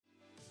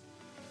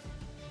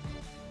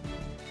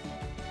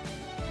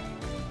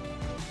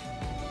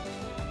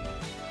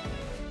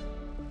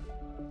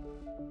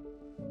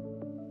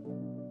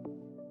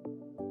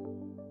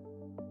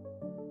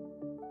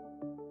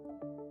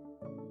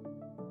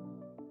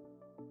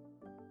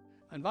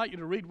I invite you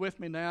to read with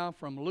me now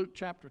from Luke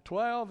chapter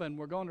 12, and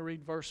we're going to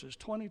read verses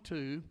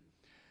 22,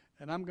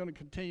 and I'm going to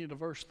continue to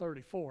verse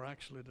 34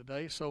 actually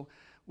today. So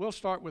we'll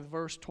start with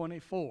verse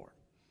 24.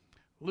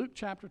 Luke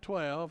chapter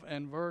 12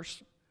 and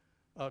verse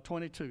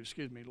 22,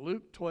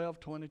 Luke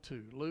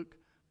 12:22. Luke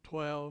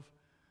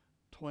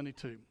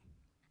 12:22.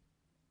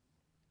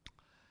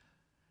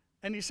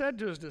 And he said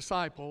to his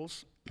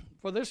disciples,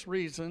 "For this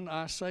reason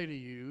I say to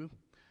you,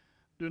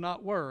 do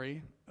not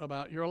worry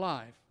about your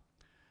life,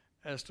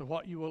 as to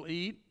what you will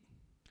eat,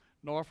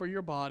 nor for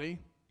your body,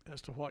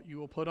 as to what you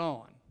will put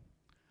on.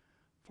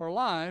 For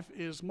life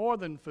is more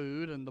than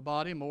food, and the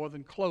body more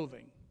than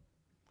clothing.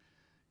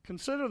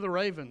 Consider the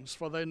ravens,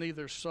 for they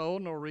neither sow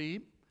nor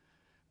reap,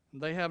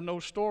 and they have no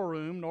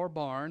storeroom nor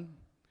barn,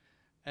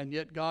 and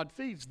yet God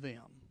feeds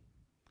them.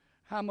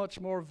 How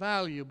much more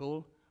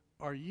valuable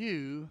are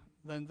you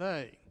than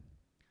they?"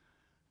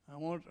 I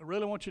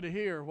really want you to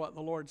hear what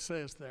the Lord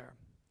says there.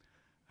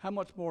 How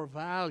much more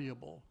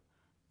valuable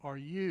are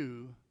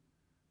you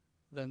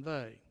than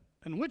they?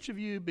 And which of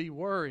you, be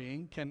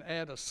worrying, can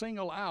add a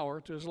single hour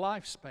to his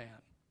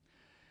lifespan?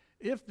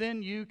 If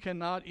then you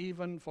cannot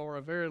even for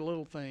a very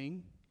little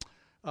thing,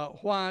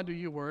 why do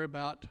you worry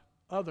about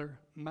other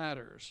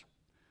matters?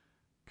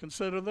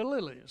 Consider the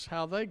lilies,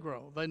 how they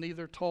grow. They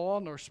neither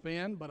toil nor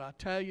spin, but I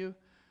tell you,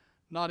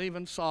 not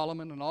even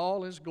Solomon in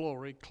all his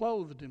glory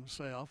clothed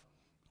himself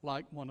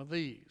like one of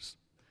these.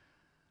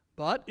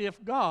 But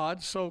if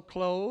God so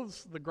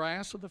clothes the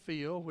grass of the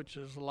field, which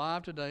is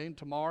alive today and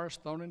tomorrow is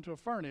thrown into a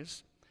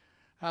furnace,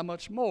 how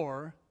much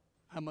more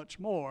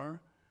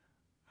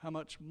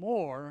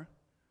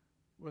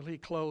will he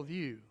clothe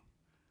you,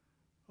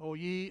 O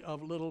ye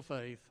of little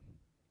faith?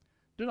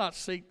 Do not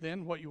seek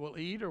then what you will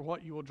eat or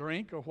what you will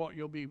drink or what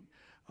you'll be,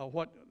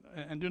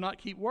 and do not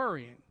keep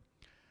worrying.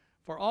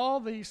 For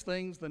all these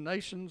things the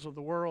nations of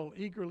the world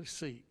eagerly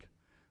seek,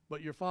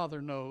 but your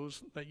Father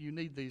knows that you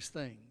need these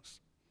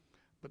things.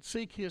 But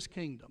seek his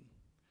kingdom,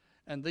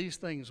 and these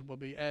things will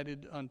be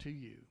added unto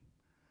you.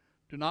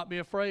 Do not be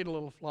afraid,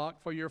 little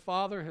flock, for your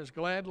Father has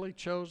gladly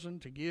chosen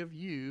to give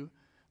you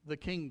the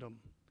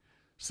kingdom.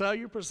 Sell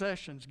your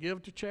possessions,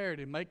 give to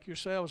charity, make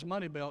yourselves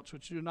money belts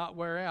which do not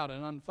wear out,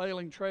 an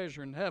unfailing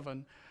treasure in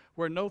heaven,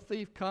 where no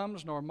thief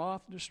comes nor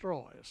moth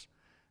destroys.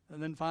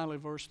 And then finally,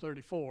 verse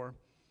 34,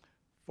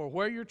 for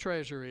where your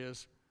treasure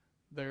is,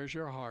 there's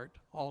your heart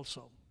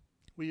also.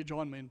 Will you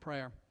join me in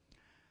prayer?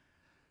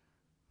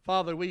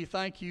 Father, we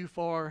thank you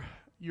for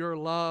your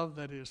love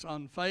that is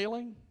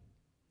unfailing,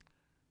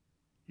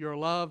 your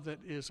love that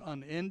is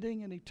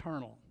unending and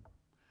eternal,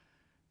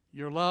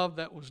 your love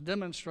that was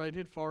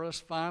demonstrated for us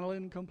finally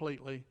and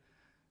completely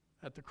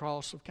at the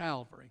cross of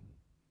Calvary.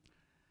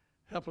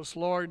 Help us,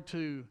 Lord,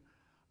 to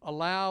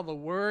allow the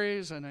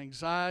worries and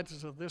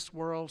anxieties of this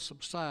world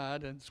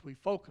subside as we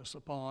focus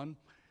upon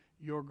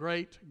your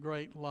great,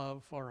 great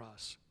love for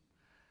us.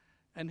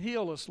 And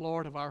heal us,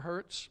 Lord, of our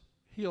hurts.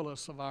 Heal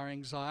us of our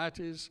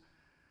anxieties.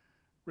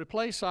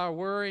 Replace our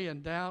worry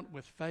and doubt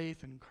with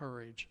faith and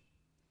courage.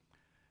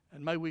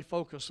 And may we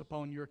focus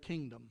upon your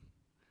kingdom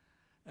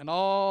and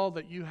all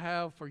that you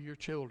have for your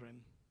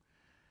children.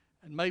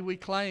 And may we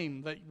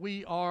claim that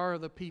we are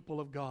the people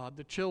of God,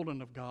 the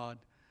children of God.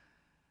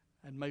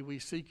 And may we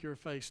seek your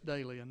face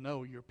daily and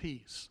know your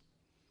peace.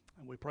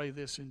 And we pray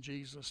this in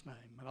Jesus'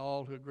 name. And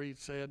all who agreed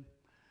said,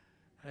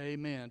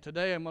 amen.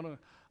 Today I'm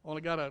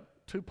only got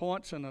 2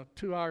 points in a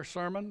 2-hour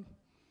sermon.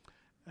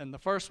 And the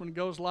first one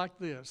goes like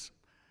this.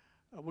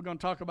 We're going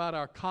to talk about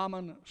our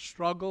common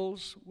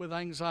struggles with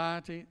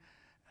anxiety,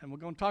 and we're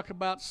going to talk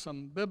about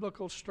some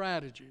biblical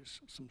strategies,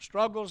 some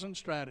struggles and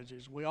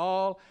strategies. We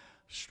all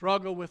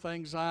struggle with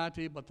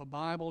anxiety, but the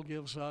Bible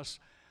gives us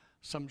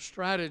some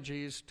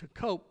strategies to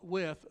cope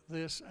with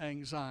this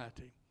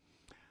anxiety.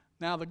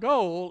 Now, the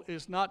goal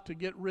is not to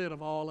get rid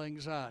of all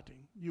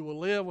anxiety. You will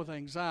live with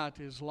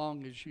anxiety as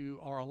long as you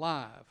are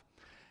alive.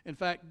 In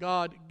fact,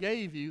 God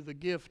gave you the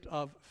gift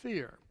of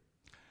fear.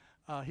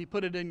 He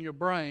put it in your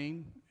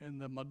brain, in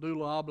the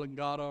medulla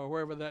oblongata, or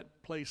wherever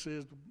that place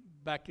is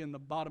back in the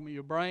bottom of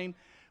your brain,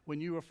 when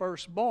you were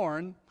first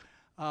born,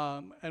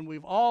 and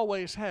we've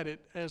always had it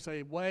as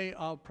a way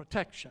of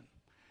protection.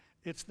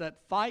 It's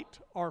that fight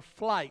or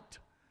flight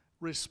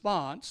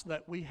response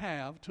that we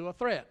have to a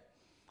threat.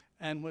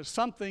 And with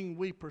something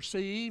we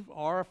perceive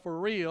or for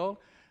real,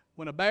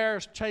 when a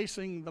bear's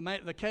chasing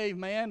the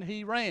caveman,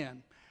 he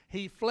ran,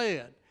 he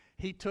fled,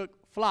 he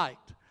took flight.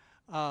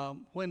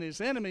 When his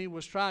enemy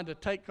was trying to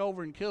take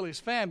over and kill his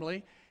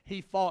family,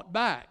 he fought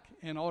back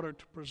in order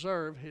to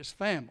preserve his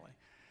family.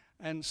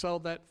 And so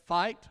that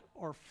fight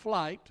or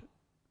flight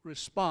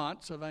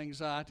response of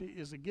anxiety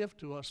is a gift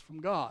to us from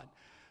God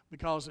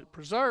because it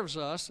preserves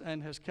us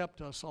and has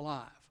kept us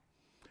alive.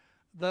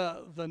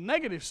 The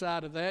negative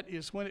side of that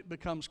is when it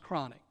becomes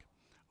chronic,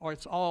 or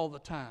it's all the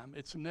time,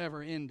 it's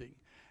never ending.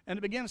 And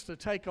it begins to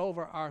take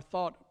over our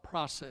thought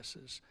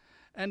processes,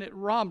 and it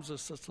robs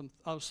us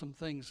of some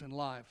things in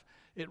life.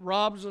 It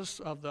robs us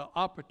of the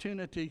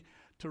opportunity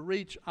to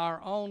reach our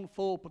own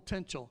full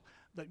potential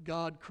that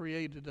God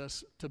created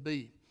us to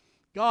be.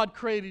 God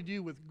created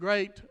you with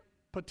great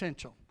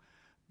potential.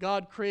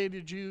 God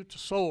created you to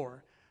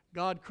soar.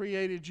 God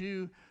created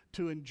you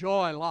to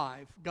enjoy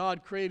life.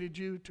 God created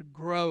you to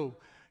grow.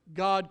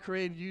 God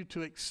created you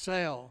to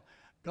excel.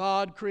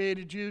 God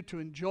created you to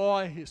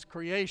enjoy His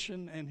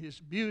creation and His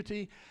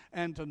beauty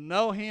and to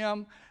know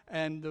Him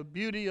and the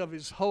beauty of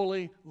His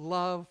holy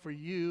love for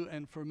you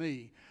and for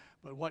me.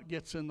 But what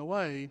gets in the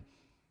way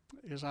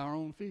is our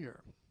own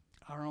fear,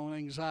 our own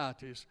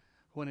anxieties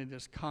when it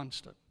is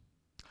constant.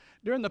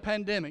 During the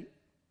pandemic,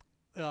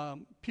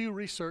 Pew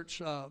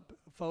Research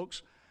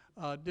folks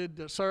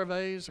did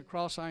surveys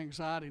across our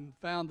anxiety and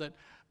found that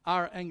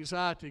our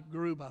anxiety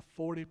grew by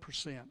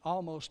 40%,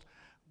 almost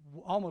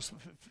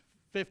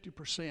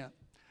 50%,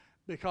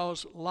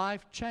 because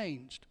life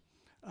changed.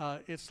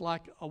 It's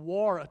like a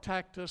war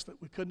attacked us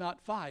that we could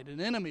not fight. An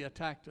enemy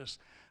attacked us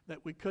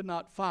that we could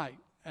not fight,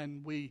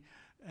 and we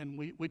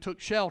took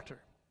shelter,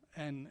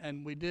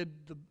 and we did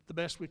the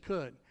best we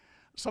could.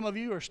 Some of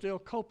you are still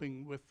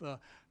coping with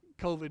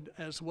COVID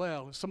as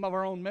well. Some of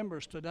our own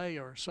members today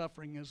are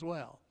suffering as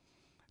well,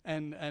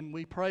 and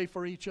we pray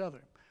for each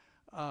other.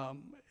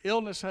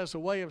 Illness has a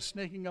way of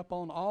sneaking up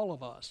on all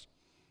of us,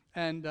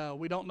 and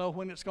we don't know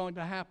when it's going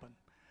to happen.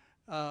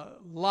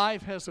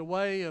 Life has a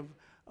way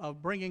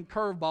of bringing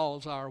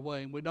curveballs our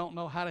way, and we don't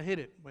know how to hit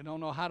it. We don't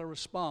know how to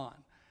respond.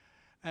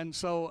 And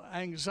so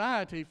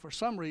anxiety, for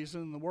some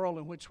reason, in the world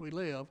in which we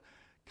live,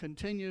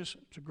 continues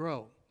to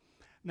grow.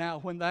 Now,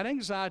 when that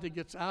anxiety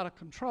gets out of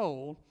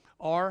control,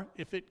 or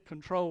if it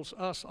controls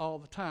us all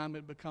the time,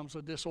 it becomes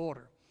a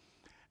disorder.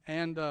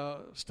 And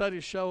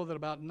studies show that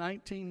about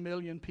 19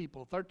 million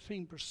people,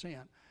 13%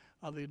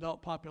 of the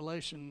adult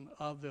population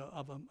of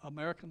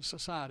American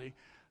society,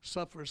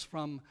 suffers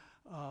from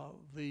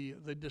the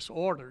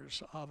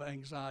disorders of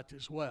anxiety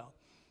as well.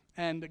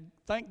 And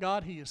thank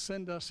God He has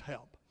sent us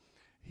help.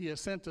 He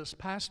has sent us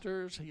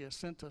pastors. He has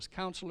sent us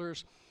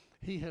counselors.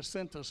 He has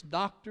sent us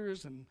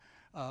doctors and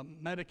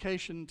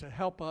medication to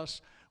help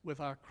us with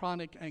our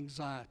chronic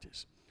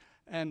anxieties.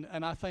 And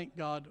I thank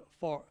God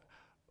for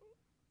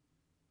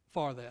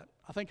that.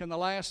 I think in the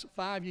last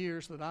 5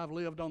 years that I've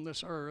lived on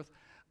this earth,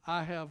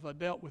 I have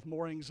dealt with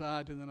more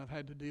anxiety than I've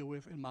had to deal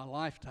with in my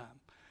lifetime.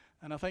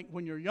 And I think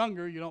when you're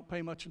younger, you don't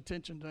pay much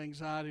attention to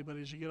anxiety, but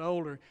as you get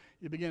older,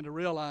 you begin to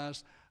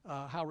realize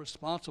how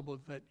responsible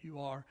that you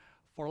are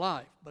for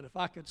life. But if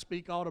I could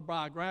speak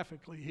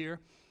autobiographically here,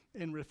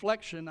 in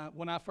reflection,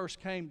 when I first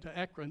came to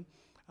Ekron,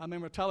 I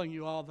remember telling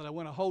you all that I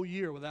went a whole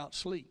year without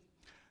sleep,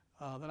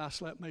 that I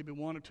slept maybe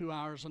 1 or 2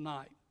 hours a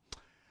night.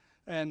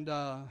 And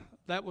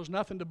that was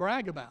nothing to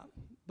brag about,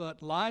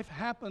 but life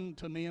happened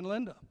to me and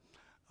Linda.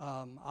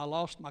 I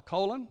lost my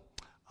colon,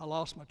 I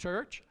lost my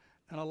church,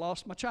 and I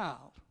lost my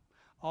child,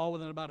 all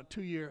within about a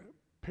 2-year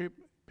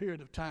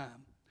period of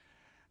time.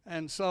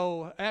 And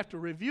so after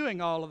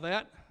reviewing all of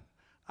that,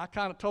 I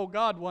kind of told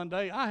God one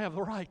day, I have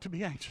the right to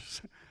be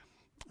anxious.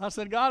 I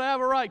said, God, I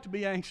have a right to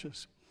be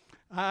anxious.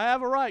 I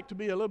have a right to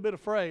be a little bit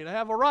afraid. I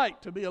have a right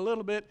to be a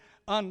little bit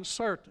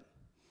uncertain.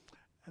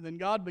 And then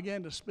God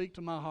began to speak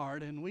to my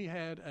heart, and we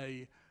had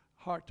a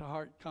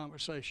heart-to-heart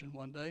conversation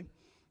one day.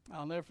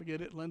 I'll never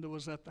forget it. Linda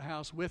was at the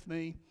house with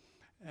me,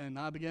 and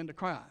I began to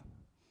cry,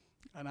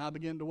 and I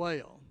began to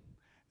wail,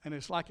 and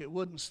it's like it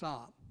wouldn't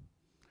stop.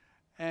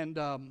 And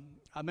I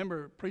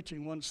remember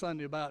preaching one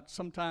Sunday about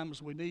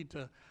sometimes we need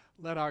to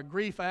let our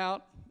grief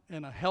out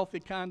in a healthy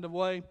kind of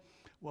way.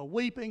 Well,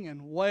 weeping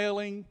and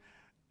wailing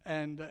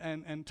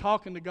and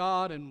talking to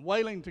God and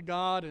wailing to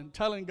God and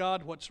telling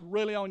God what's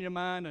really on your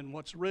mind and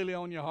what's really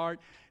on your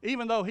heart,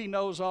 even though He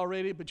knows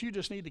already, but you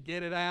just need to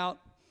get it out.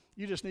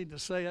 You just need to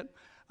say it.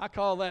 I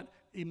call that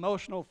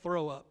emotional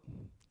throw-up.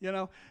 You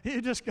know,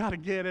 you just got to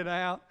get it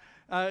out.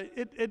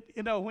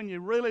 When you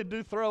really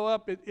do throw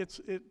up,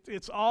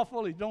 it's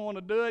awful. You don't want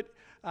to do it.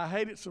 I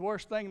hate it. It's the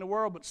worst thing in the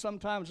world, but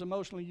sometimes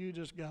emotionally you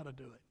just got to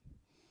do it.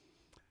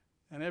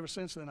 And ever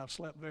since then, I've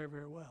slept very,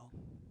 very well.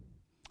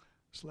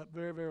 Slept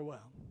very, very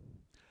well.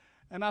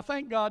 And I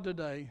thank God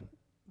today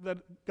that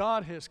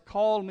God has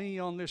called me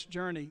on this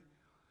journey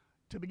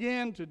to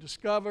begin to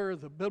discover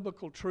the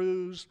biblical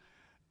truths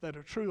that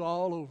are true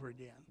all over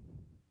again.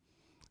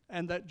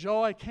 And that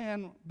joy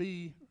can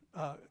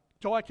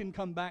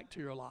come back to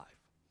your life.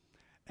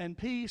 And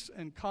peace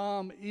and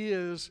calm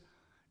is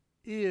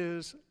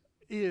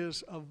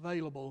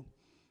available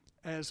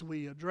as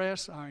we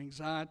address our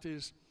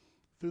anxieties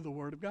through the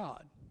Word of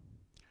God.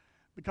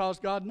 Because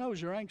God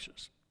knows you're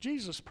anxious.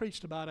 Jesus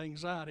preached about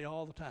anxiety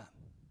all the time.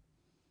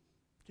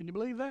 Can you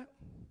believe that?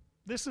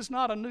 This is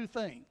not a new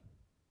thing.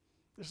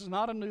 This is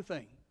not a new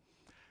thing.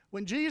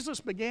 When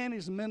Jesus began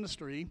His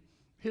ministry,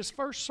 His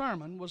first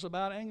sermon was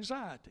about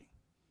anxiety.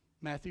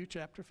 Matthew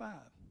chapter 5.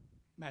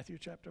 Matthew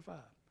chapter 5.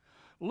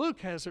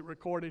 Luke has it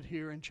recorded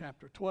here in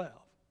chapter 12.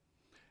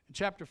 In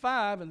chapter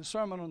 5, in the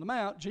Sermon on the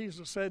Mount,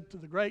 Jesus said to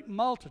the great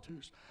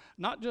multitudes,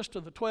 not just to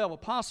the 12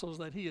 apostles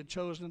that He had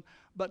chosen,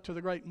 but to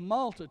the great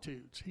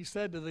multitudes, He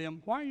said to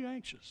them, why are you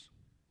anxious?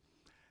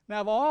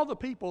 Now, of all the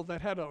people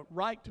that had a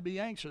right to be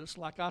anxious,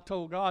 like I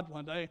told God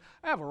one day,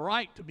 I have a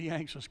right to be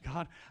anxious,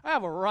 God. I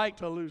have a right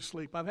to lose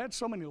sleep. I've had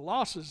so many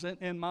losses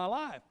in my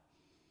life.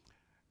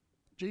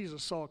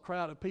 Jesus saw a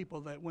crowd of people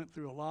that went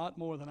through a lot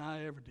more than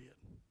I ever did.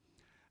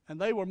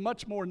 And they were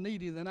much more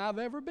needy than I've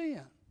ever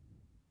been.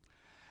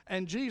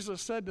 And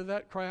Jesus said to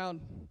that crowd,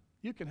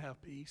 you can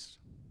have peace.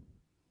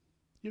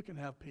 You can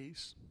have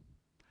peace.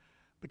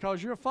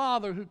 Because your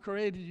Father who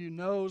created you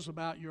knows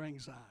about your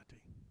anxiety.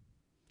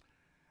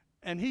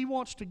 And He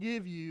wants to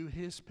give you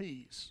His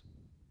peace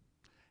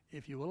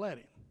if you will let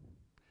Him.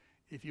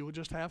 If you will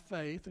just have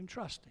faith and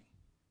trust Him.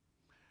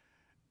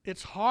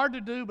 It's hard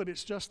to do, but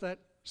it's just that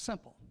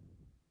simple.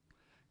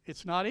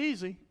 It's not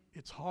easy.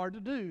 It's hard to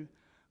do,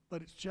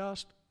 but it's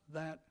just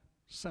that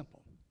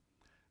simple.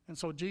 And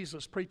so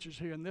Jesus preaches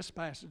here in this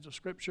passage of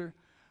Scripture,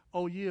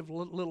 oh, ye of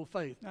little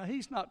faith. Now,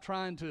 He's not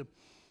trying to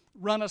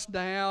run us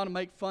down and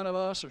make fun of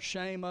us or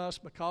shame us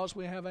because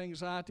we have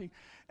anxiety.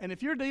 And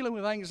if you're dealing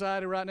with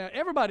anxiety right now,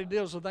 everybody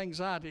deals with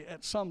anxiety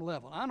at some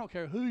level. I don't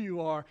care who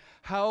you are,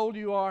 how old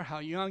you are, how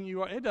young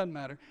you are, it doesn't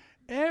matter.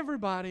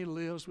 Everybody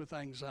lives with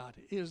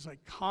anxiety. It is a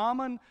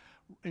common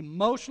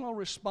emotional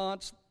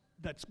response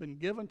that's been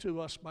given to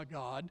us by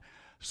God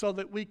so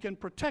that we can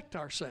protect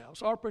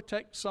ourselves or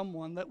protect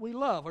someone that we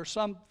love or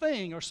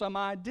something or some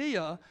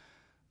idea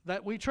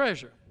that we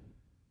treasure.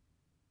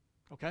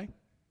 Okay?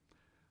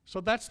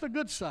 So that's the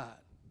good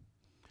side.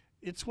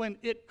 It's when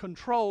it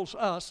controls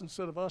us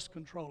instead of us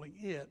controlling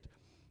it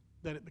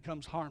that it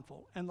becomes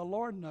harmful. And the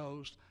Lord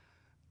knows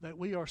that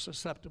we are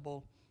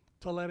susceptible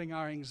to letting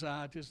our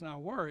anxieties and our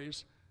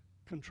worries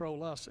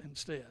control us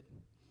instead.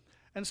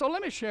 And so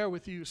let me share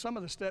with you some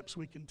of the steps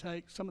we can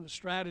take, some of the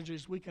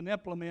strategies we can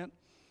implement.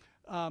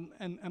 And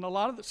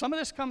some of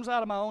this comes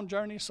out of my own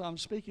journey, so I'm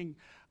speaking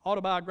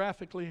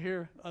autobiographically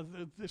here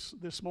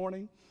this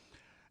morning.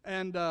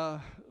 And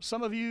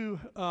some of you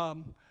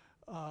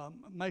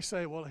may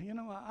say, well, you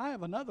know, I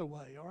have another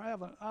way, or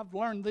I've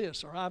learned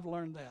this, or I've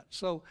learned that.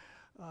 So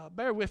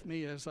bear with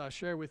me as I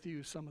share with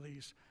you some of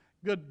these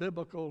good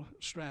biblical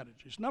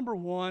strategies. Number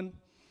one,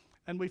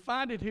 and we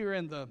find it here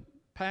in the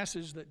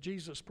passage that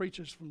Jesus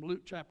preaches from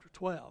Luke chapter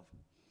 12.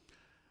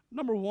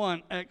 Number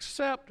one,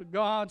 accept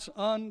God's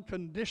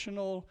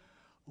unconditional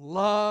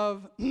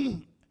love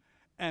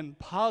and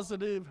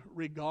positive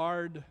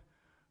regard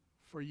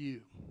for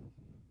you.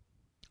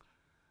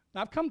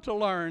 Now, I've come to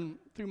learn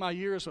through my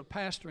years of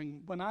pastoring,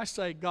 when I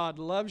say God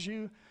loves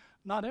you,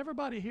 not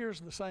everybody hears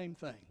the same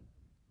thing.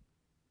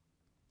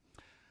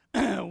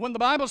 When the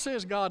Bible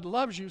says God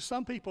loves you,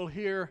 some people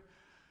hear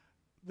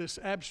this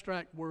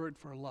abstract word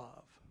for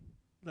love.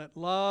 That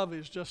love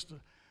is just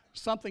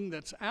something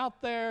that's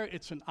out there,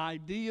 it's an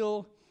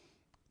ideal,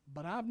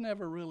 but I've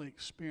never really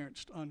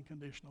experienced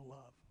unconditional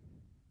love.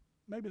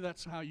 Maybe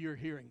that's how you're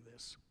hearing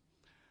this.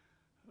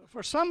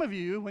 For some of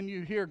you, when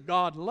you hear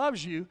God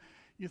loves you,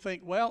 you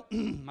think, well,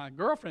 my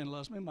girlfriend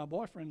loves me, my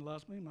boyfriend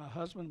loves me, my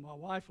husband, my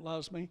wife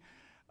loves me,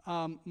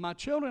 my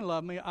children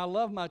love me, I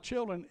love my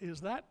children.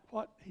 Is that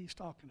what he's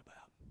talking about?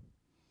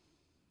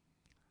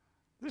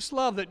 This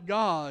love that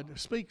God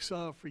speaks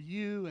of for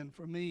you and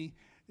for me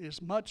is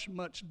much,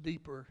 much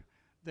deeper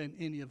than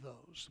any of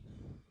those.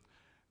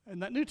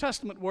 And that New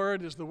Testament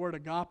word is the word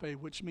agape,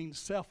 which means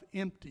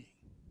self-emptying.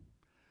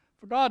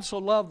 For God so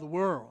loved the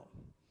world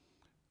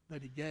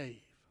that He gave.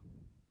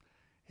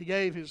 He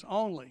gave His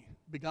only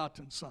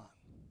begotten Son.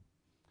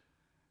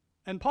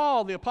 And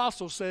Paul, the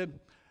apostle, said,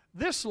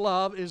 this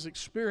love is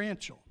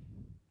experiential.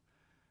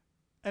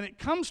 And it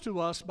comes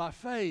to us by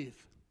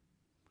faith.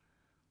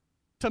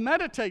 To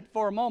meditate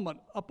for a moment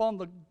upon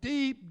the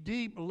deep,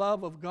 deep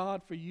love of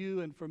God for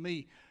you and for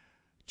me.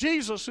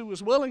 Jesus, who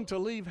was willing to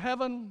leave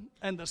heaven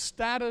and the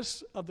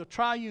status of the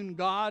triune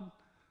God,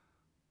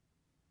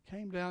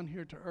 came down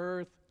here to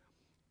earth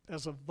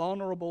as a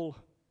vulnerable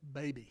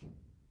baby.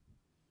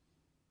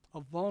 A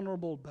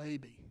vulnerable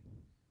baby.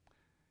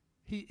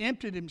 He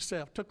emptied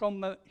Himself, took on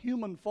the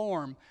human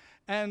form,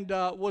 and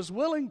was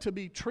willing to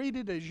be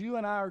treated as you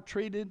and I are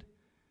treated,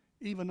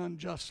 even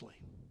unjustly.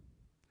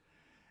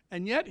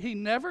 And yet He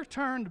never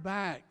turned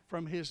back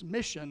from His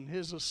mission,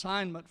 His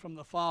assignment from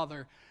the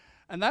Father,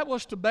 and that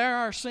was to bear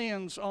our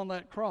sins on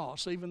that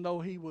cross, even though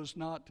He was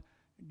not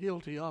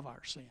guilty of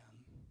our sin.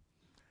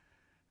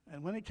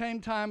 And when it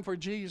came time for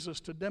Jesus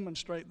to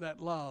demonstrate that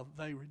love,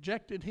 they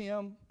rejected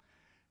Him,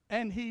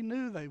 and He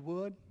knew they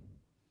would.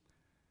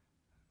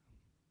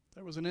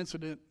 There was an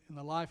incident in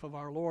the life of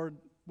our Lord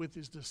with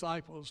His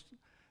disciples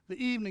the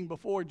evening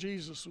before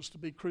Jesus was to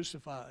be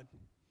crucified.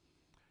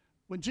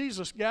 When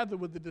Jesus gathered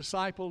with the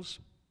disciples,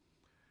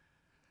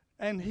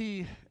 and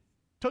He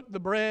took the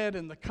bread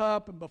and the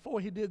cup, and before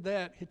He did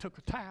that, He took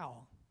a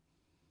towel.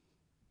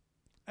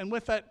 And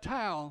with that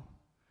towel,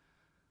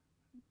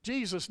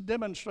 Jesus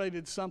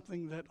demonstrated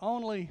something that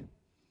only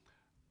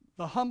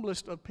the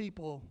humblest of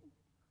people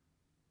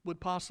would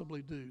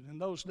possibly do. In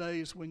those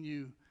days when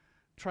you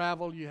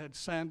traveled, you had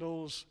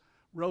sandals,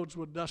 roads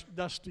were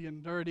dusty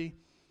and dirty,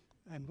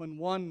 and when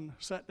one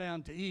sat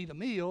down to eat a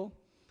meal,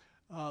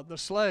 the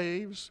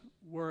slaves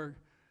were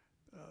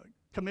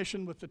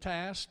commissioned with the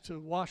task to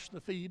wash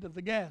the feet of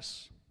the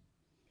guests.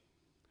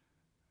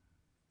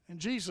 And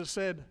Jesus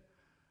said,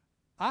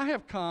 I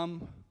have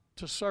come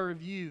to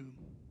serve you.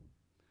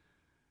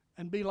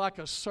 and be like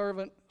a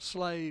servant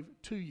slave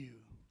to you.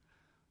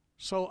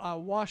 So I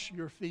wash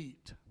your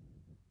feet.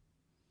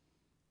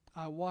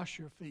 I wash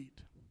your feet.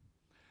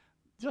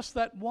 Just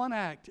that one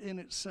act in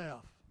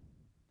itself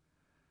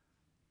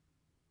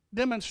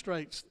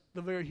demonstrates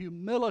the very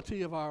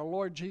humility of our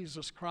Lord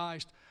Jesus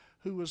Christ,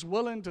 who was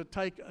willing to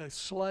take a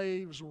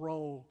slave's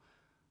role,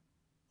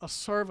 a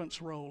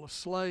servant's role, a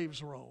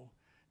slave's role,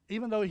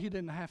 even though he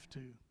didn't have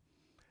to.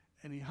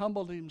 And he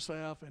humbled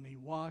himself and he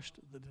washed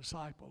the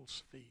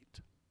disciples' feet.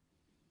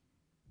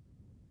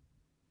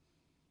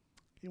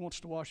 He wants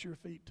to wash your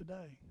feet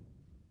today.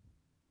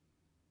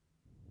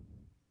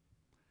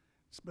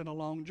 It's been a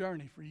long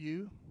journey for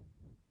you.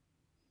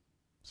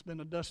 It's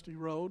been a dusty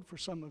road for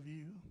some of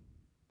you.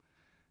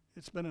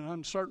 It's been an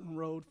uncertain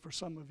road for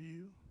some of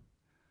you.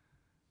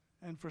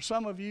 And for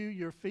some of you,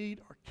 your feet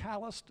are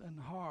calloused and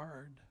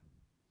hard.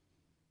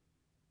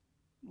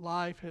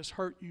 Life has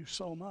hurt you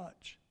so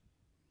much.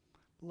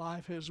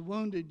 Life has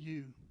wounded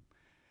you.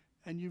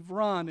 And you've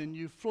run and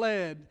you've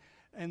fled,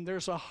 and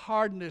there's a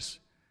hardness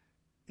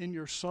in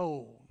your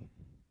soul.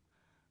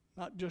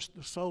 Not just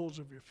the soles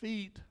of your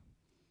feet,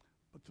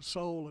 but the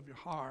soul of your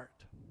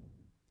heart.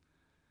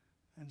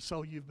 And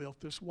so you've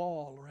built this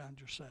wall around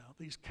yourself,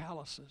 these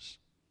calluses,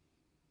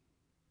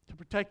 to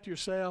protect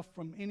yourself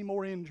from any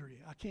more injury.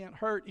 I can't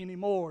hurt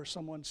anymore,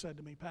 someone said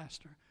to me,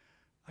 Pastor.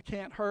 I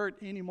can't hurt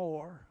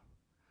anymore.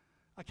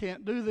 I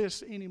can't do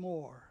this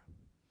anymore.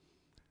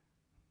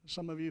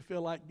 Some of you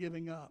feel like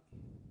giving up.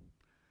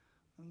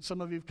 And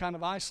some of you have kind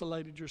of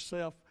isolated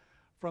yourself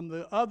from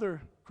the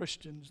other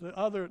Christians, the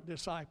other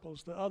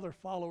disciples, the other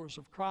followers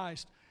of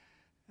Christ,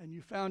 and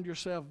you found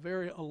yourself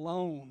very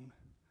alone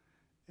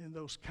in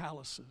those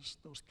calluses,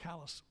 those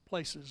callous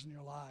places in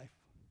your life.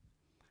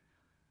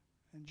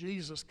 And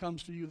Jesus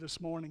comes to you this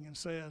morning and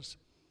says,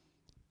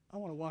 I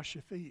want to wash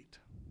your feet.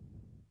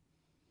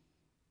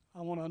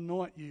 I want to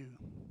anoint you.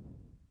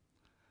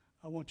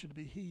 I want you to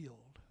be healed.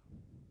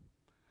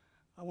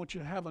 I want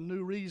you to have a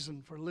new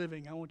reason for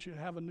living. I want you to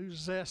have a new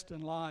zest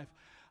in life.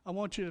 I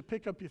want you to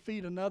pick up your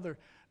feet another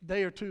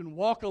day or two and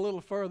walk a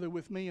little further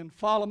with me and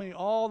follow me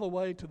all the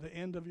way to the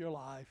end of your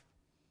life,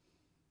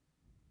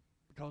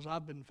 because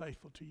I've been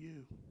faithful to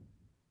you.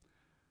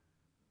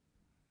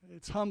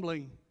 It's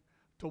humbling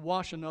to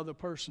wash another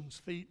person's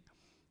feet.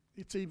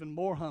 It's even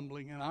more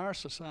humbling in our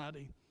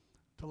society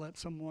to let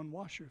someone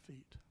wash your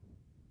feet.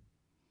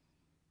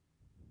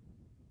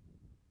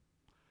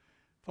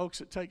 Folks,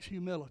 it takes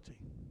humility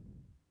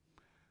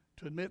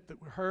to admit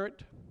that we're hurt,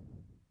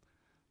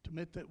 to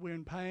admit that we're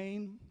in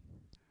pain.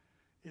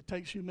 It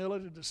takes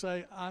humility to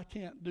say, I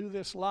can't do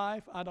this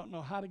life. I don't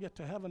know how to get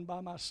to heaven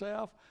by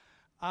myself.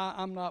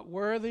 I'm not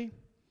worthy.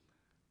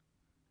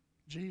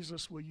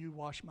 Jesus, will you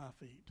wash my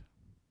feet?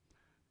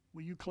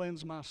 Will you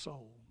cleanse my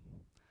soul?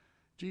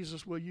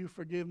 Jesus, will you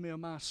forgive me of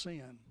my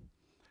sin?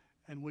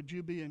 And would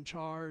you be in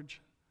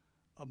charge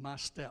of my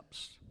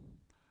steps,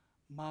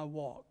 my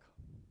walk,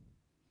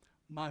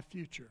 my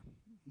future,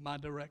 my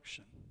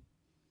direction?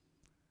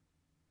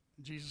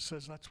 And Jesus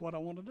says, that's what I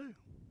want to do.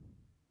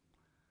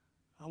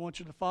 I want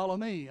you to follow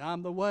me.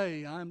 I'm the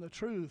way, I'm the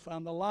truth,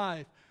 I'm the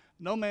life.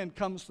 No man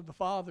comes to the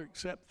Father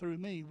except through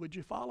me. Would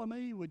you follow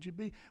me? Would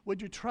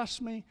you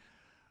trust me?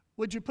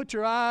 Would you put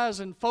your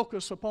eyes and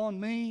focus upon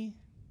me?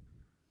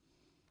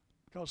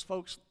 Because,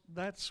 folks,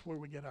 that's where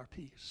we get our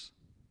peace.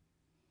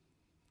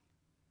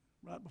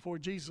 Right before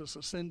Jesus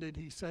ascended,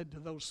 he said to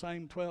those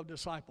same 12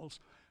 disciples,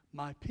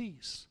 my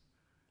peace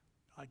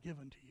I give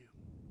unto you.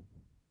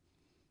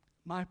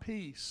 My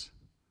peace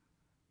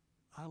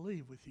I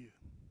leave with you.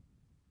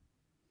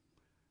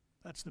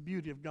 That's the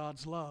beauty of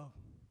God's love.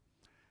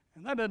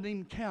 And that doesn't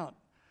even count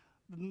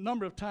the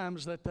number of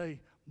times that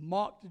they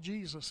mocked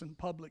Jesus in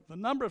public, the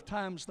number of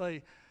times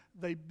they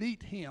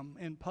beat him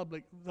in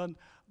public,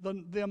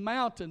 the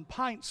amount in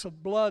pints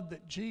of blood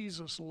that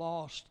Jesus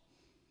lost,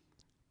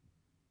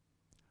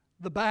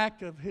 the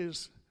back of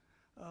his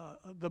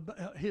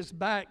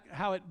back,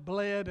 how it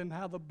bled and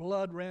how the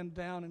blood ran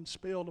down and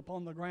spilled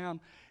upon the ground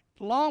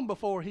long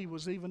before he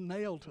was even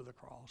nailed to the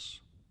cross.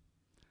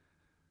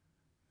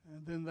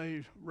 And then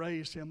they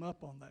raised him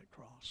up on that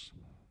cross.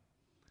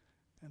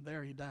 And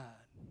there he died.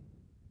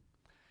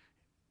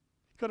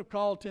 He could have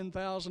called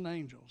 10,000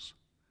 angels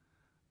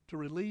to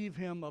relieve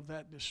him of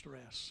that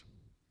distress.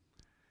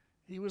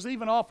 He was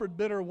even offered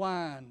bitter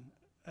wine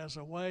as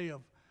a way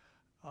of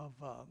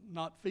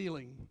not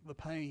feeling the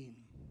pain.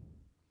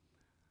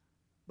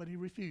 But he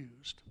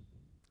refused.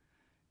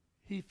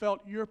 He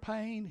felt your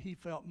pain. He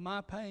felt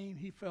my pain.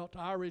 He felt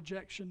our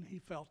rejection. He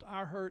felt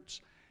our hurts.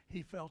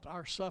 He felt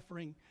our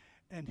suffering.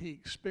 And he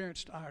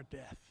experienced our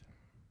death.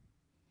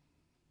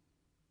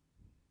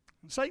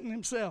 And Satan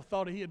himself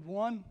thought he had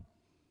won.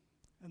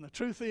 And the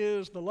truth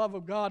is, the love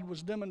of God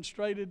was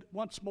demonstrated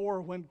once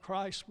more when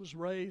Christ was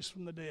raised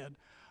from the dead.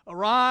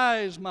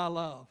 Arise, my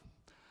love.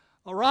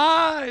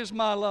 Arise,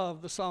 my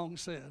love, the song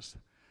says.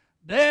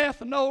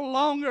 Death no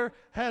longer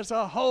has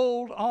a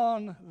hold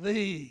on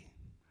thee.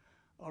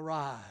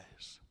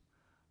 Arise,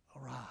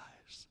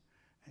 arise.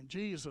 And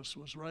Jesus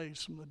was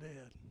raised from the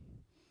dead.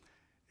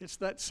 It's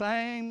that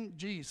same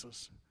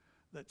Jesus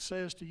that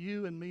says to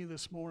you and me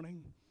this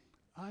morning,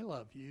 I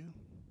love you,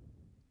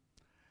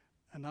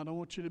 and I don't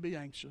want you to be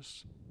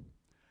anxious.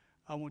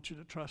 I want you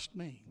to trust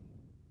me.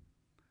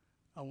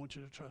 I want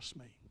you to trust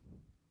me.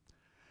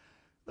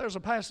 There's a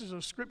passage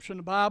of Scripture in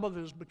the Bible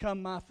that has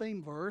become my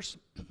theme verse.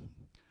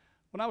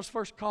 When I was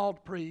first called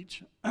to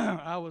preach,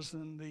 I was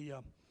in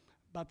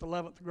about the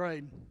 11th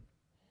grade.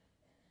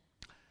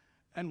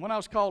 And when I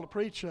was called to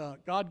preach,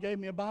 God gave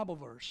me a Bible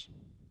verse.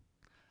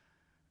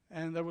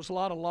 And there was a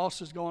lot of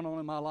losses going on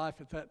in my life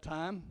at that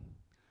time.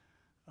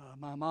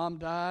 My mom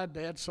died.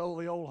 Dad sold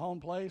the old home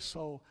place,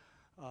 so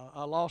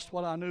I lost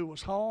what I knew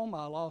was home.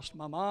 I lost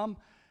my mom,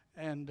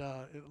 and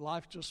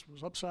life just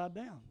was upside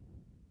down.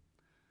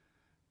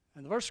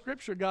 And the verse of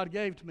Scripture God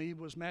gave to me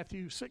was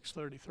Matthew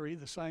 6:33,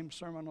 the same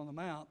Sermon on the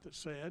Mount that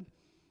said,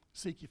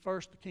 seek ye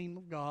first the kingdom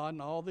of God,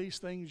 and all these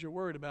things you're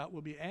worried about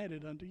will be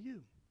added unto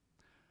you.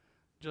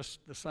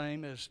 Just the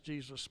same as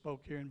Jesus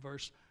spoke here in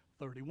verse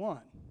 31,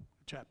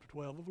 chapter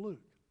 12 of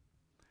Luke.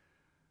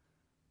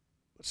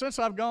 But since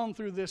I've gone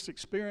through this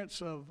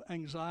experience of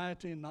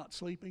anxiety and not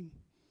sleeping,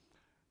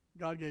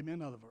 God gave me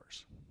another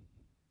verse.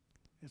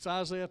 It's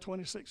Isaiah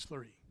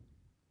 26:3.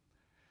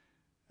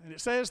 And it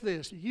says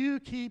this, you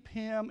keep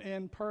him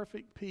in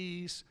perfect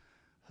peace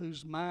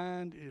whose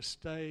mind is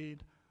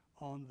stayed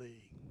on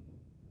thee,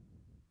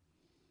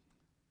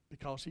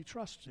 because he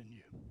trusts in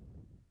you.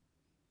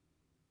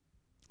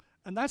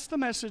 And that's the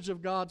message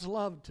of God's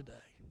love today.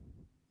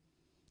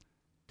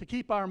 To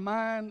keep our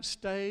mind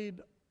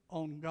stayed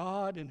on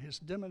God and his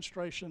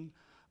demonstration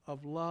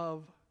of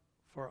love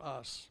for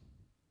us.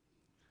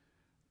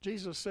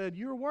 Jesus said,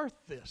 you're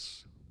worth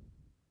this.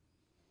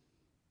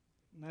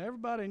 Now,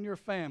 everybody in your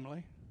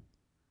family,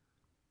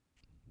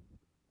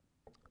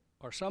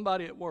 or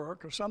somebody at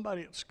work, or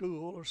somebody at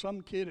school, or some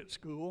kid at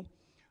school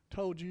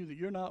told you that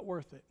you're not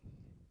worth it,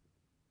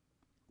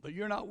 that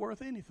you're not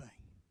worth anything.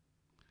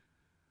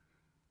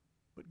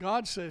 But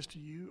God says to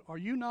you, are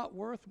you not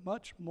worth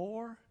much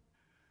more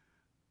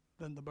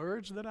than the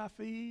birds that I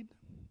feed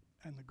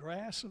and the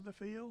grass of the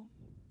field?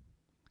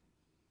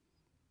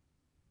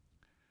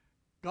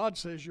 God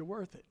says you're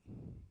worth it.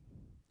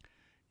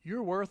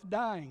 You're worth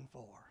dying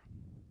for.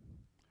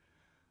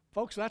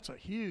 Folks, that's a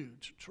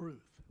huge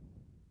truth.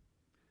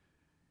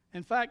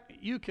 In fact,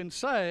 you can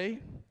say,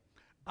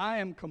 I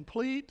am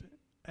complete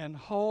and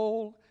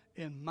whole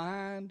in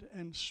mind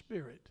and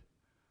spirit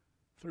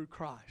through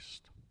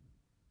Christ.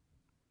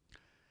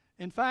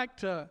 In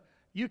fact,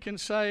 you can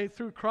say,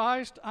 through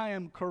Christ, I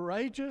am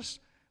courageous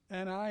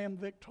and I am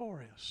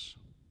victorious.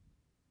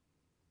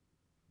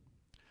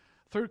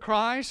 Through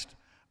Christ,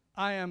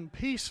 I am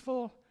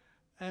peaceful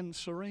and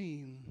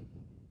serene.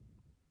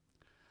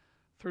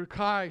 Through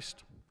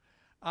Christ,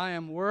 I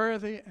am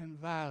worthy and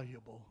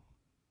valuable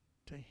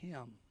to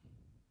him.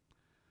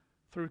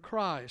 Through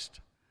Christ,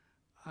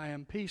 I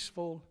am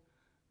peaceful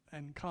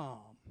and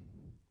calm.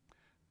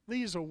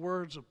 These are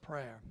words of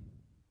prayer.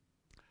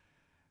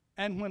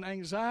 And when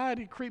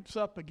anxiety creeps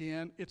up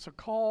again, it's a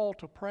call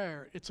to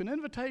prayer. It's an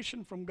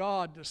invitation from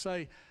God to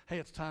say, hey,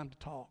 it's time to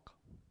talk.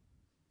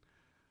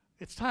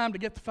 It's time to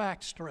get the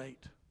facts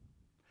straight.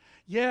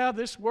 Yeah,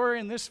 this worry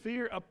and this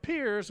fear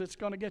appears it's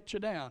going to get you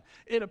down.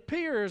 It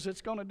appears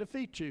it's going to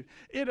defeat you.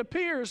 It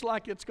appears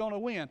like it's going to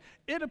win.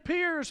 It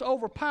appears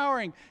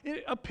overpowering.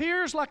 It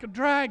appears like a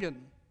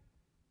dragon.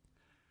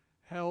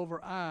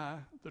 However,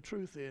 the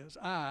truth is,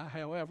 I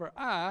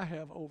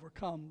have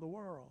overcome the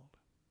world.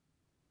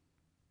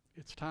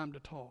 It's time to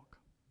talk.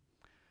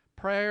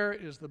 Prayer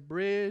is the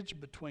bridge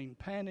between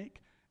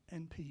panic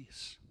and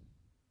peace.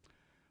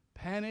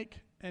 Panic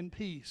and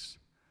peace.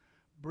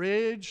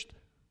 Bridged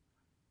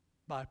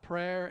by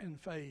prayer and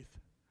faith,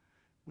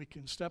 we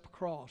can step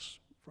across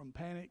from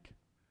panic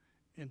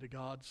into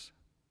God's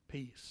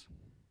peace.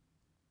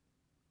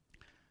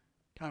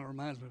 Kind of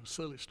reminds me of a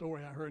silly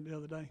story I heard the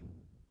other day.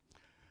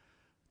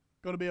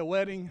 Going to be a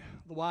wedding.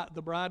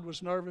 The bride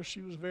was nervous.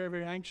 She was very,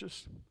 very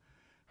anxious.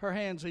 Her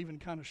hands even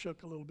kind of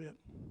shook a little bit.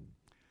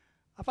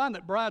 I find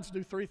that brides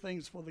do three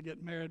things before they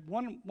get married.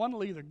 One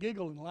will either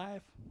giggle and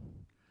laugh,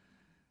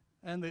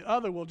 and the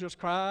other will just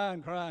cry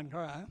and cry and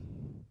cry,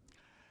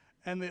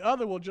 and the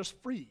other will just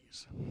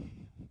freeze.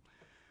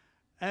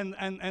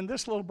 And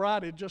this little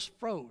bride had just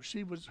froze.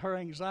 Her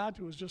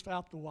anxiety was just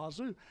out the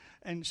wazoo,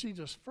 and she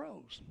just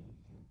froze.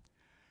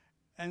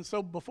 And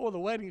so before the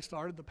wedding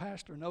started, the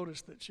pastor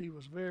noticed that she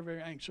was very,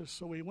 very anxious.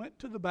 So he went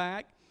to the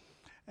back,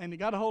 and he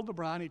got a hold of the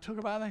bride, and he took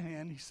her by the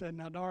hand. He said,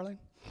 now, darling,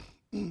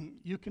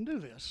 you can do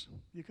this.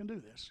 You can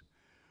do this.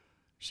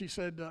 She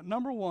said,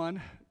 number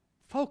one,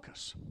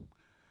 focus.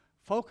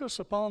 Focus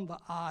upon the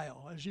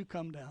aisle as you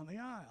come down the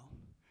aisle.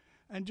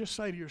 And just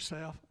say to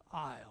yourself,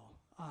 aisle,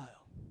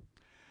 aisle.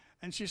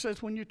 And she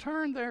says, when you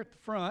turn there at the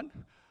front,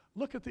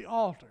 look at the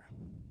altar.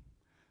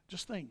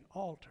 Just think,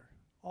 altar,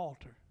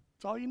 altar.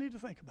 That's all you need to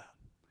think about.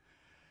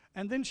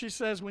 And then she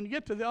says, when you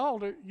get to the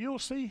altar, you'll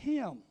see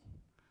him.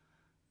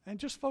 And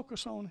just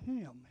focus on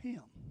him,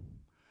 him.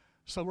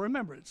 So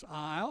remember, it's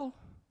aisle,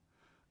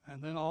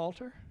 and then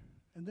altar,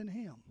 and then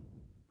him.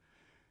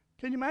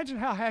 Can you imagine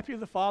how happy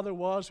the father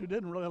was who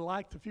didn't really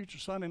like the future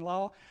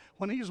son-in-law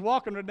when he was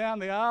walking her down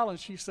the aisle and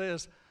she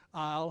says,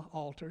 I'll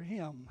alter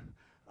him.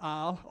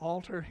 I'll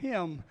alter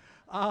him.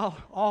 I'll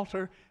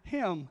alter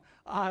him.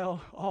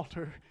 I'll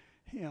alter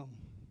him.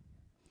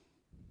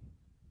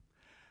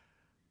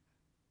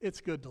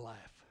 It's good to laugh.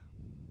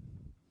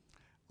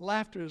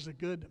 Laughter is a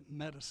good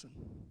medicine.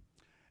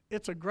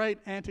 It's a great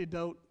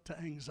antidote to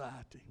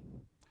anxiety.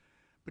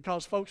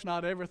 Because, folks,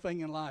 not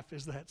everything in life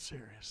is that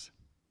serious.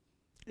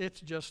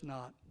 It's just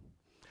not.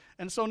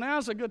 And so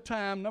now's a good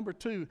time, number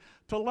 2,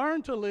 to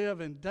learn to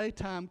live in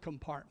daytime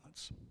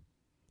compartments.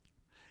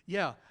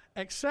 Yeah,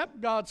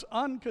 accept God's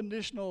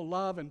unconditional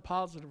love and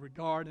positive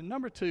regard. And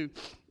number 2,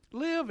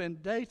 live in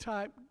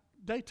daytime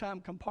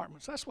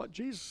compartments. That's what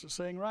Jesus is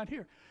saying right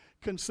here.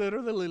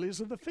 Consider the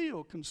lilies of the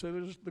field.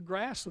 Consider the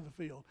grass of the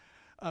field.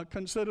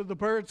 Consider the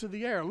birds of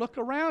the air. Look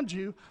around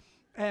you,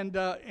 and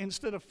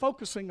instead of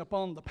focusing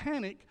upon the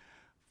panic,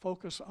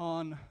 focus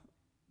on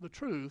the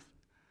truth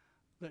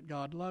that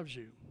God loves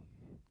you.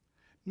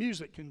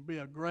 Music can be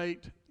a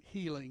great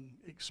healing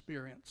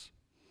experience.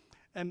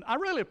 And I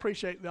really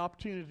appreciate the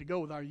opportunity to go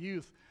with our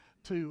youth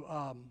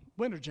to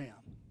Winter Jam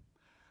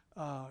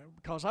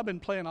because I've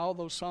been playing all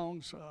those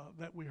songs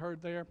that we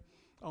heard there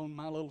on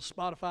my little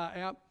Spotify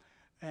app,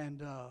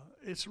 and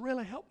it's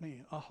really helped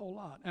me a whole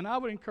lot. And I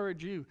would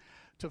encourage you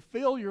to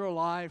fill your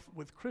life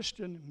with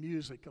Christian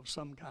music of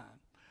some kind.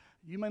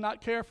 You may not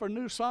care for a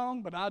new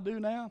song, but I do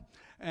now.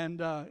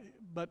 And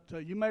but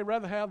you may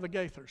rather have the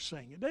Gaithers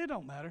sing it. It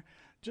don't matter,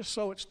 just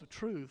so it's the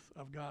truth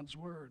of God's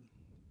Word.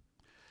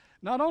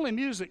 Not only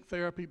music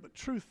therapy, but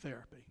truth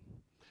therapy.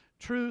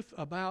 Truth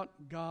about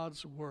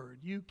God's Word.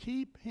 You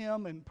keep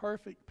him in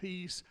perfect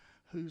peace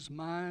whose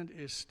mind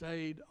is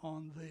stayed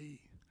on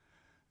thee.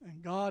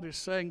 And God is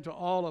saying to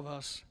all of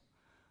us,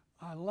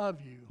 I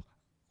love you.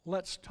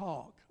 Let's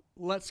talk.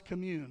 Let's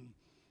commune.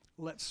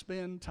 Let's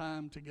spend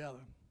time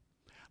together.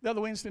 The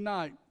other Wednesday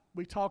night,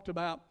 we talked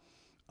about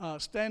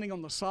standing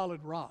on the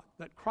solid rock,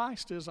 that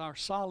Christ is our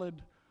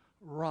solid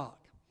rock.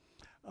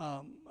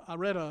 I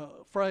read a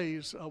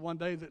phrase one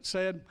day that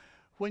said,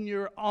 when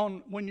you're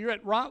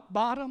at rock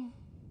bottom,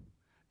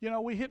 you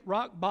know, we hit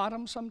rock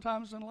bottom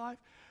sometimes in life.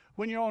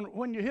 When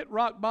you hit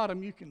rock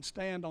bottom, you can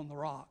stand on the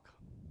rock.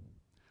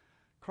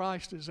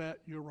 Christ is at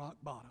your rock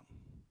bottom,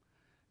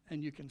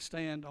 and you can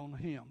stand on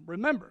him.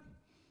 Remember,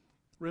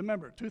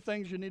 2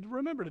 things you need to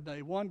remember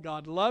today. 1,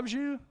 God loves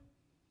you.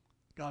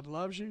 God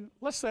loves you.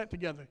 Let's say it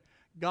together.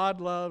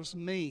 God loves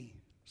me.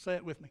 Say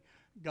it with me.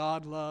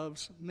 God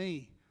loves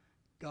me.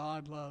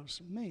 God loves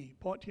me.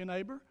 Point to your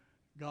neighbor.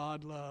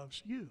 God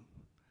loves you.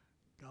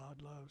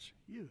 God loves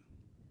you.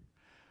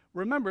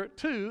 Remember,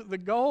 2, the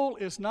goal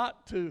is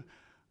not to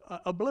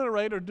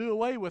obliterate or do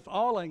away with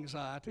all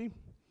anxiety,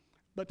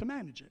 but to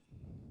manage it.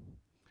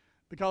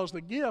 Because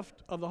the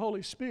gift of the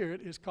Holy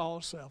Spirit is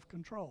called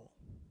self-control.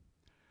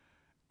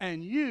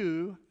 And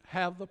you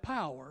have the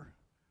power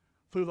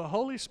through the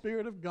Holy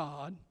Spirit of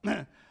God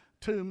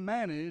to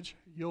manage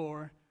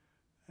your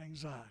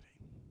anxiety.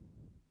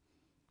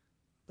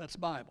 That's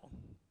Bible.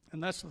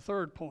 And that's the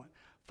 3rd point.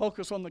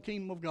 Focus on the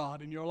kingdom of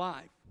God in your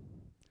life.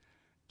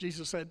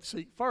 Jesus said,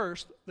 seek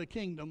first the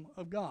kingdom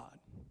of God.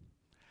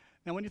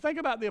 Now, when you think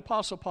about the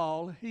Apostle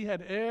Paul, he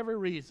had every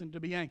reason to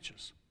be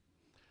anxious.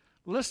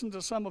 Listen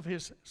to some of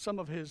his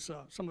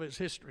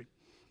history.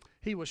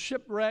 He was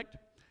shipwrecked.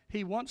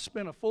 He once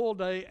spent a full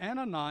day and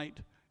a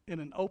night in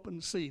an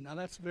open sea. Now,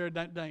 that's very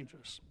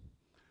dangerous.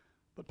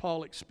 But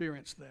Paul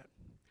experienced that.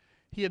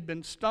 He had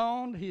been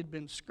stoned. He had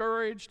been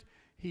scourged.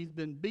 He'd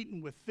been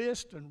beaten with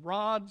fists and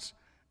rods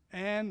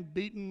and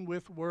beaten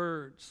with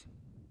words.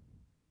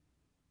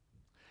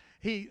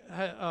 He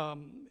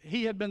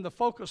had been the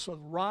focus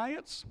of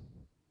riots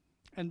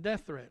and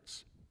death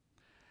threats.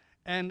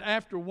 And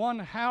after one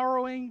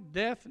harrowing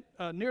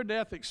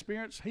near-death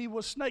experience, he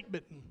was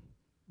snake-bitten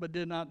but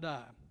did not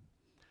die.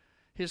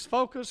 His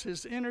focus,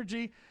 his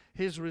energy,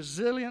 his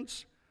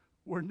resilience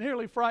were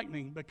nearly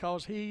frightening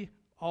because he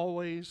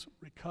always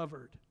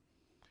recovered.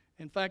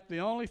 In fact, the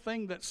only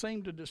thing that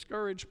seemed to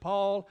discourage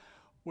Paul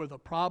were the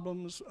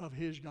problems of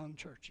his young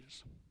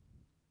churches.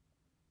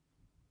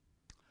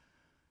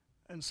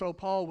 And so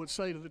Paul would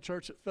say to the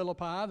church at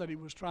Philippi that he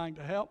was trying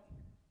to help,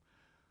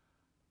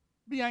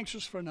 be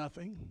anxious for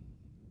nothing,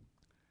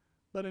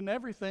 but in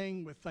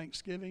everything with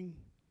thanksgiving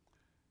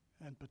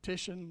and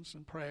petitions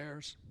and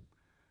prayers,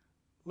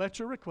 let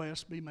your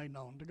requests be made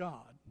known to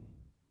God.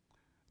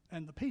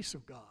 And the peace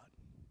of God,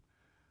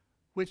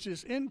 which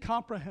is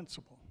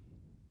incomprehensible,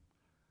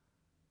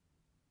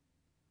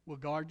 will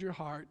guard your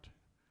heart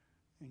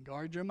and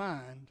guard your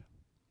mind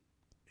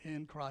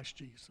in Christ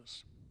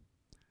Jesus.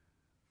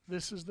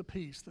 This is the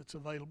peace that's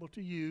available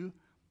to you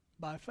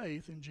by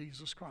faith in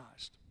Jesus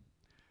Christ.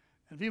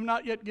 And if you've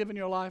not yet given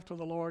your life to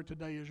the Lord,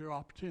 today is your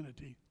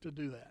opportunity to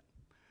do that.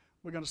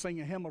 We're going to sing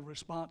a hymn of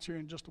response here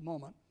in just a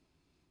moment.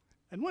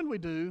 And when we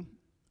do,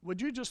 would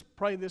you just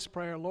pray this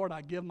prayer, Lord,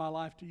 I give my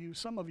life to you.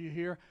 Some of you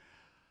here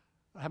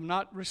have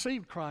not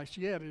received Christ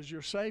yet as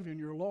your Savior and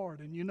your Lord,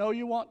 and you know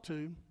you want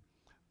to,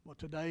 Well,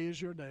 today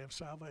is your day of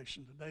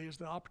salvation. Today is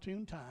the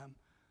opportune time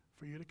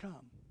for you to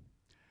come.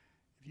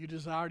 If you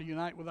desire to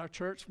unite with our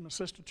church from a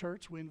sister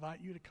church, we invite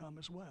you to come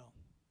as well.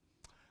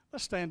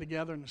 Let's stand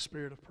together in the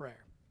spirit of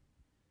prayer.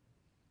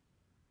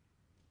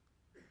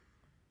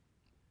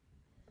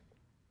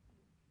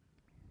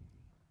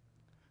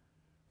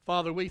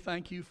 Father, we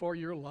thank you for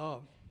your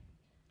love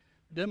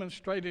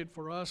demonstrated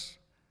for us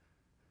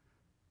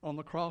on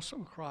the cross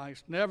of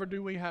Christ. Never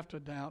do we have to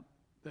doubt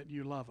that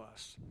you love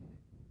us.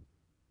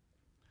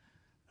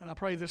 And I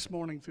pray this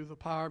morning through the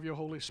power of your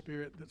Holy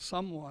Spirit that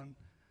someone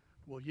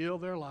will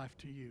yield their life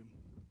to you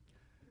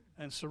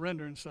and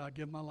surrender and say, I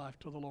give my life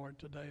to the Lord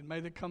today. And may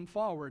they come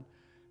forward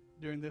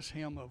during this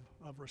hymn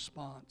of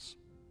response.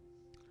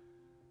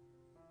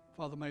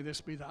 Father, may this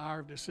be the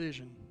hour of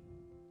decision.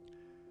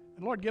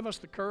 And Lord, give us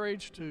the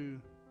courage to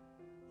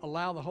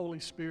allow the Holy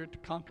Spirit to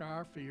conquer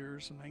our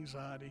fears and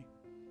anxiety,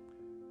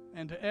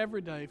 and to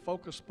every day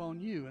focus upon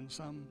you in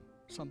some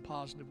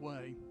positive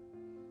way,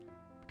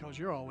 because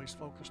you're always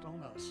focused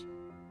on us.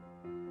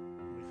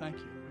 We thank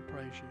you and we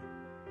praise you.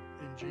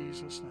 In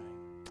Jesus'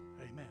 name,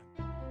 amen.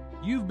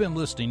 You've been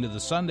listening to the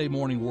Sunday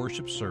morning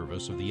worship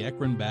service of the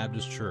Ekron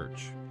Baptist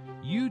Church.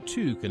 You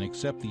too can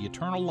accept the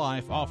eternal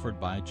life offered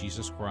by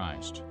Jesus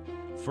Christ.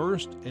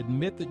 First,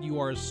 admit that you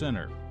are a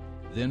sinner.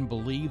 Then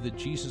believe that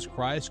Jesus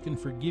Christ can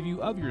forgive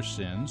you of your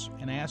sins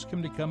and ask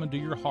Him to come into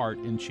your heart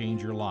and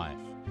change your life.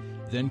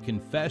 Then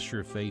confess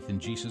your faith in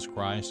Jesus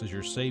Christ as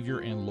your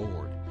Savior and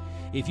Lord.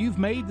 If you've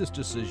made this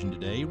decision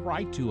today,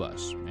 write to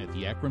us at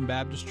the Ekron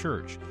Baptist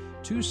Church,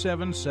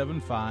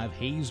 2775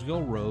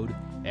 Hayesville Road,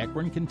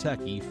 Ekron,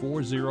 Kentucky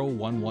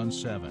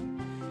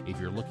 40117. If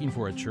you're looking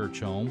for a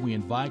church home, we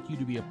invite you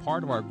to be a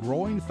part of our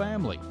growing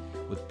family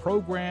with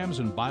programs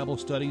and Bible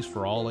studies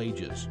for all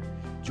ages.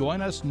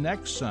 Join us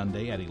next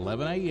Sunday at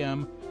 11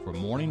 a.m. for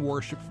morning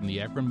worship from the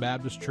Ekron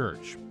Baptist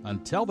Church.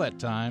 Until that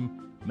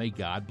time, may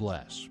God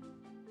bless.